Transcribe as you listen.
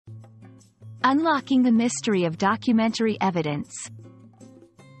Unlocking the mystery of documentary evidence.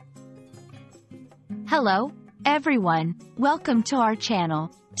 Hello, everyone. Welcome to our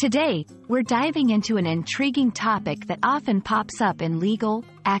channel. Today, we're diving into an intriguing topic that often pops up in legal,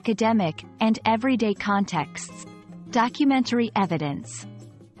 academic, and everyday contexts: documentary evidence.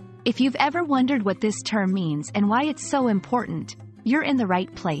 If you've ever wondered what this term means and why it's so important, you're in the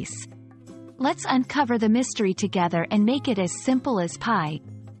right place. Let's uncover the mystery together and make it as simple as pie.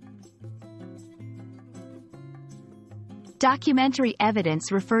 Documentary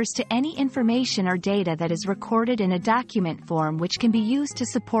evidence refers to any information or data that is recorded in a document form which can be used to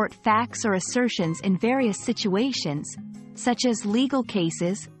support facts or assertions in various situations, such as legal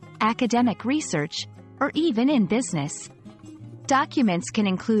cases, academic research, or even in business. Documents can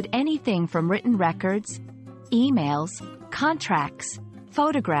include anything from written records, emails, contracts,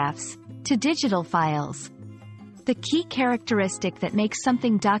 photographs, to digital files. The key characteristic that makes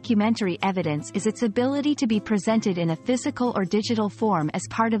something documentary evidence is its ability to be presented in a physical or digital form as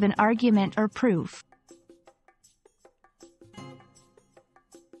part of an argument or proof.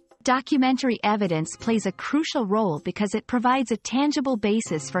 Documentary evidence plays a crucial role because it provides a tangible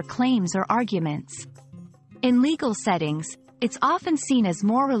basis for claims or arguments. In legal settings, it's often seen as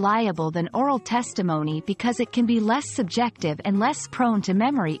more reliable than oral testimony because it can be less subjective and less prone to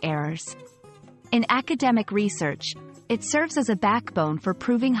memory errors. In academic research, it serves as a backbone for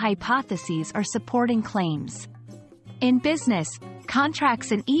proving hypotheses or supporting claims. In business,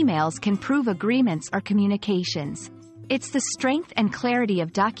 contracts and emails can prove agreements or communications. It's the strength and clarity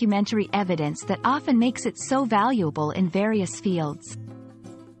of documentary evidence that often makes it so valuable in various fields.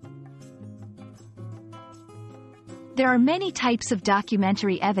 There are many types of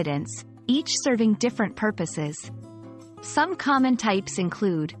documentary evidence, each serving different purposes. Some common types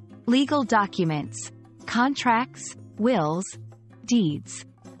include legal documents, contracts, wills, deeds,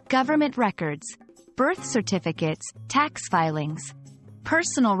 government records, birth certificates, tax filings,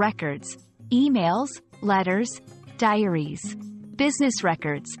 personal records, emails, letters, diaries, business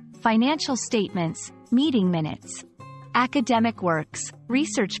records, financial statements, meeting minutes, academic works,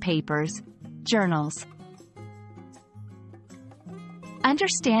 research papers, journals.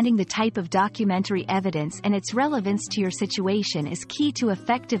 Understanding the type of documentary evidence and its relevance to your situation is key to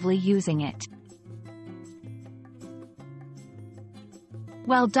effectively using it.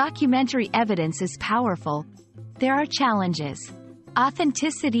 While documentary evidence is powerful, there are challenges.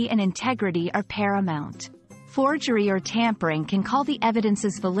 Authenticity and integrity are paramount. Forgery or tampering can call the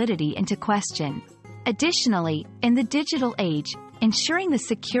evidence's validity into question. Additionally, in the digital age, ensuring the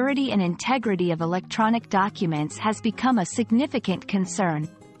security and integrity of electronic documents has become a significant concern.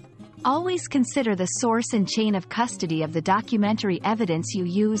 Always consider the source and chain of custody of the documentary evidence you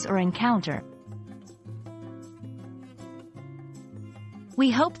use or encounter. We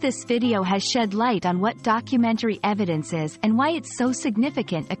hope this video has shed light on what documentary evidence is and why it's so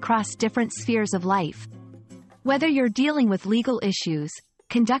significant across different spheres of life. Whether you're dealing with legal issues,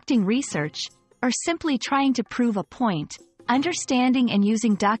 conducting research, or simply trying to prove a point, understanding and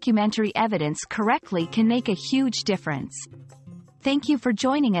using documentary evidence correctly can make a huge difference. Thank you for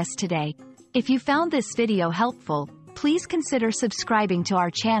joining us today. If you found this video helpful, please consider subscribing to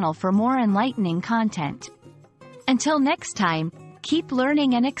our channel for more enlightening content. Until next time, keep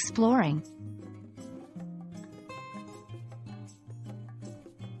learning and exploring.